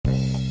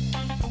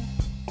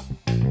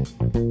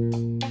Hello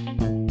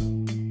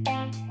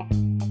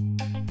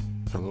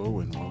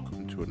and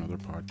welcome to another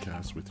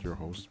podcast with your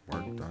host,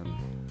 Mark Dunn.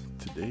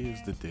 Today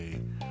is the day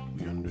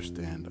we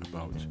understand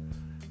about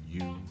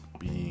you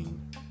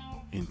being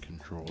in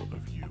control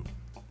of you.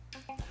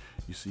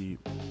 You see,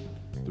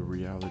 the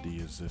reality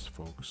is this,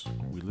 folks.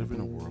 We live in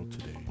a world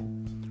today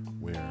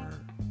where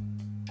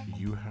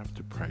you have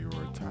to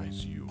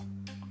prioritize you.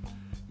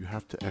 You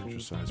have to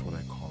exercise what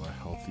I call a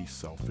healthy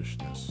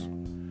selfishness,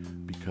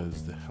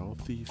 because the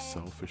healthy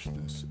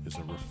selfishness is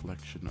a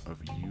reflection of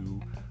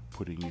you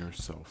putting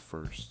yourself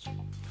first.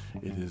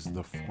 It is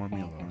the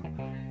formula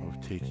of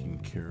taking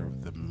care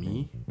of the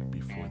me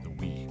before the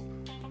we.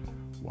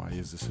 Why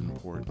is this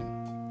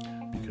important?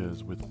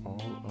 Because with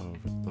all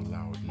of the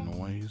loud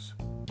noise,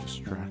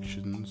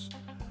 distractions,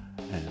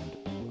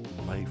 and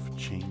life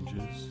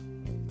changes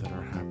that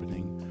are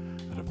happening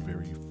at a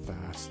very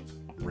fast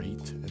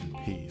rate and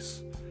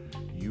pace,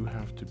 you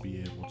have to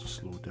be able to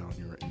slow down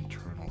your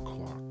internal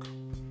clock.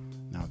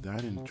 Now,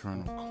 that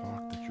internal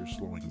clock that you're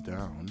slowing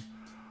down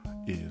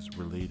is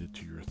related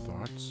to your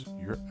thoughts,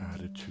 your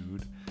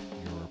attitude,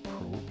 your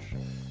approach,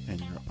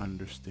 and your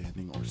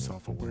understanding or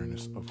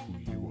self-awareness of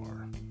who you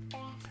are.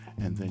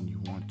 And then you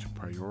want to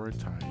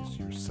prioritize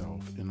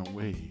yourself in a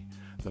way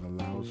that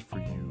allows for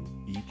you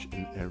each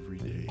and every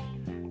day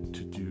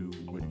to do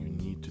what you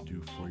need to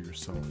do for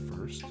yourself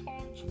first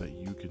so that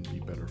you can be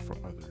better for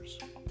others.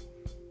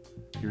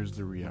 Here's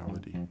the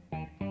reality.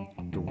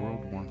 The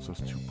world wants us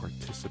to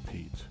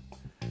participate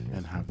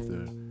and have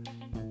the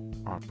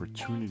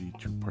opportunity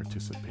to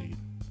participate,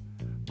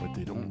 but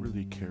they don't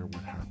really care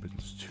what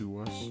happens to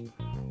us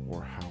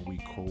or how we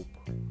cope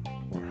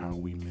or how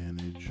we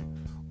manage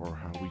or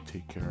how we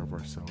take care of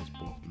ourselves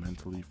both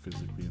mentally,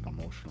 physically, and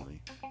emotionally.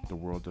 The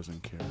world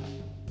doesn't care.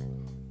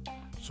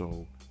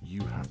 So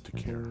you have to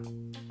care.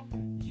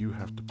 You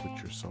have to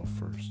put yourself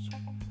first.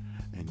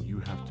 And you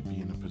have to be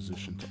in a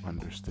position to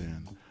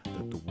understand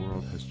that the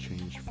world has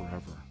changed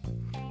forever.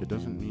 It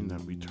doesn't mean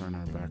that we turn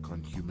our back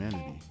on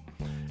humanity.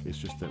 It's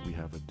just that we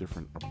have a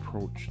different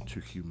approach to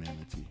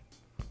humanity,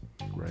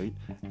 right?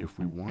 If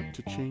we want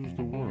to change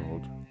the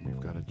world, we've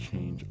got to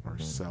change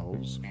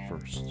ourselves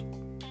first.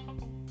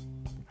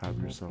 Have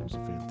yourselves a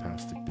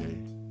fantastic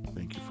day.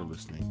 Thank you for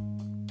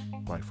listening.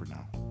 Bye for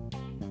now.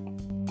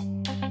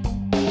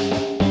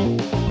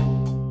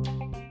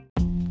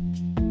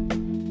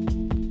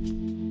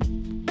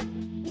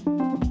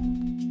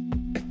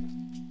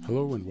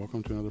 Hello and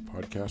welcome to another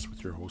podcast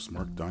with your host,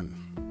 Mark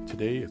Dunn.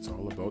 Today it's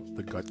all about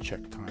the gut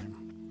check time.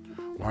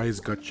 Why is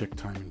gut check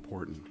time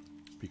important?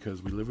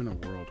 Because we live in a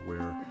world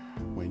where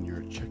when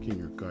you're checking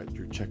your gut,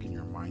 you're checking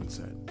your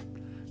mindset.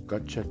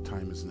 Gut check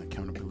time is an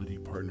accountability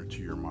partner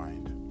to your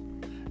mind.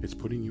 It's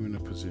putting you in a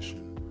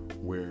position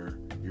where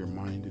your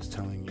mind is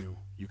telling you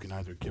you can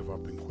either give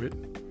up and quit,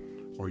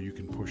 or you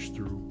can push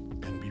through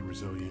and be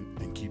resilient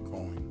and keep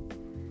going.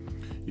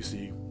 You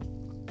see,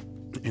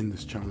 in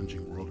this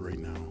challenging world right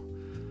now,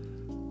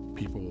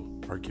 people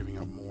are giving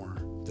up more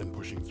than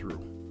pushing through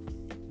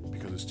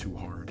because it's too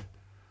hard,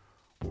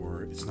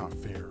 or it's not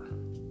fair,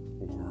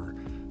 or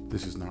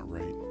this is not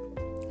right.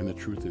 And the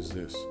truth is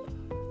this: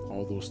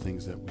 all those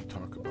things that we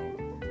talk about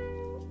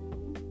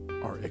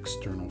are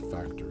external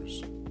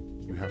factors.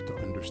 You have to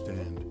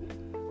understand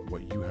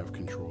what you have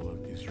control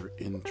of is your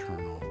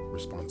internal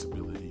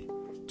responsibility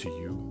to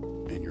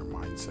you and your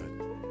mindset.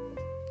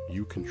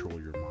 You control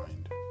your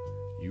mind.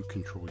 You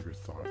control your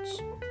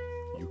thoughts.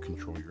 You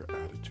control your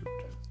attitude.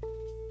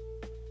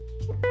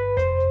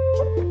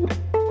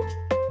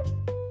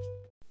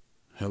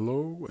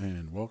 Hello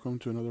and welcome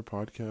to another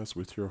podcast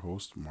with your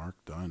host, Mark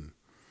Dunn.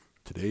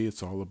 Today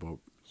it's all about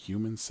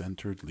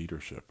human-centered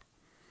leadership.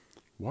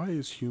 Why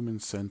is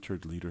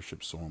human-centered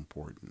leadership so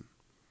important?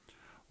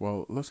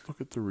 Well, let's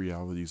look at the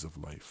realities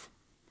of life.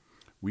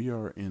 We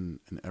are in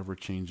an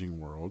ever-changing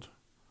world,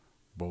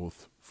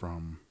 both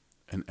from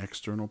an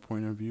external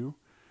point of view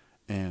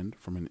and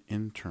from an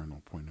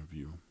internal point of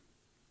view.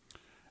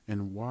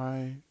 And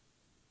why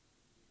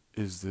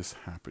is this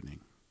happening?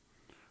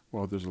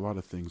 Well, there's a lot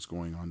of things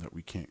going on that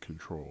we can't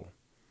control.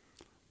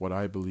 What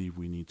I believe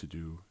we need to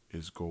do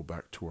is go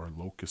back to our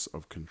locus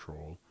of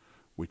control,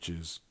 which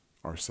is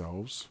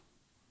ourselves,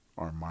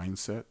 our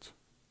mindset,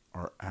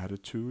 our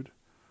attitude,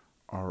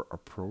 our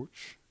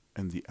approach,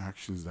 and the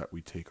actions that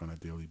we take on a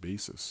daily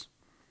basis.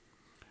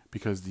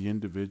 Because the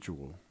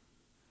individual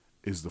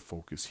is the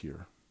focus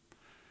here,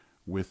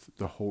 with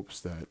the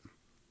hopes that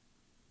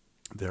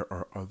there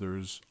are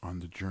others on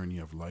the journey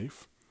of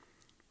life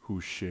who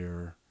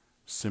share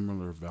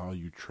similar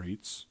value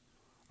traits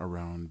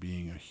around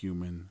being a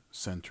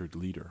human-centered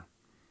leader.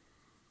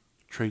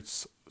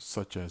 Traits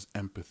such as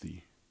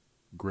empathy,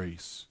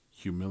 grace,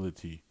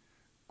 humility,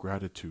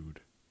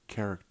 gratitude,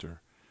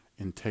 character,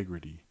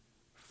 integrity,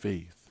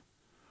 faith.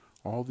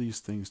 All these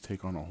things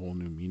take on a whole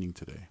new meaning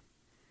today.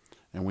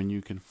 And when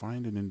you can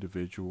find an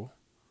individual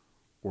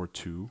or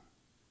two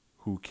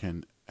who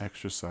can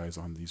exercise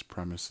on these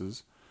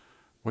premises,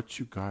 what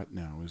you got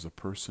now is a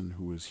person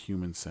who is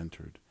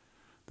human-centered.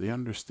 They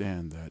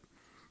understand that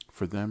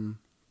for them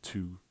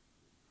to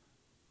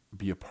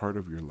be a part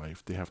of your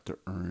life, they have to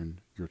earn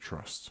your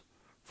trust.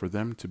 For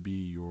them to be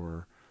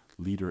your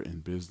leader in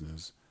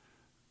business,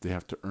 they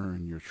have to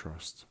earn your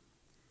trust.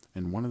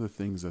 And one of the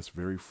things that's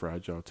very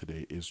fragile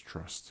today is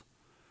trust.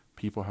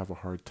 People have a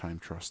hard time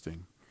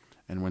trusting.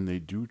 And when they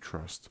do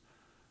trust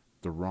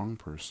the wrong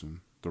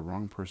person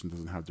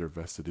doesn't have their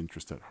vested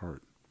interest at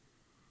heart,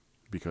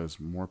 because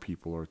more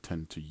people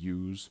tend to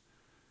use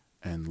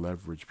and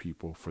leverage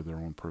people for their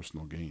own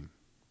personal gain.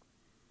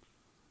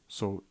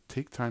 So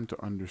take time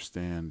to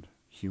understand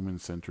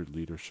human-centered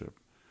leadership.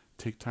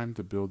 Take time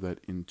to build that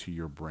into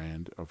your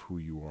brand of who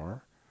you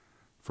are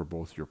for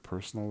both your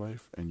personal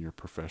life and your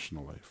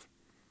professional life.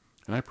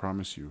 And I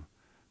promise you,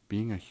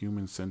 being a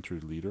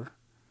human-centered leader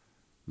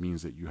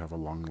means that you have a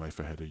long life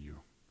ahead of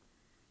you,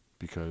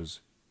 because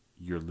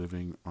you're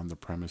living on the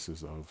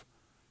premises of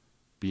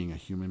being a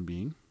human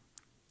being,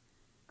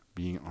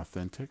 being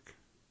authentic,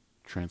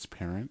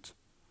 transparent,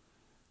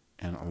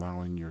 and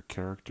allowing your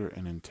character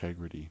and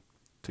integrity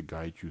to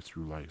guide you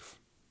through life.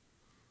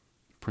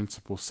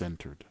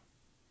 Principle-centered,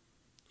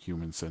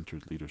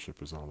 human-centered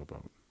leadership is all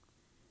about.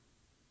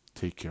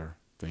 Take care.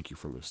 Thank you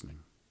for listening.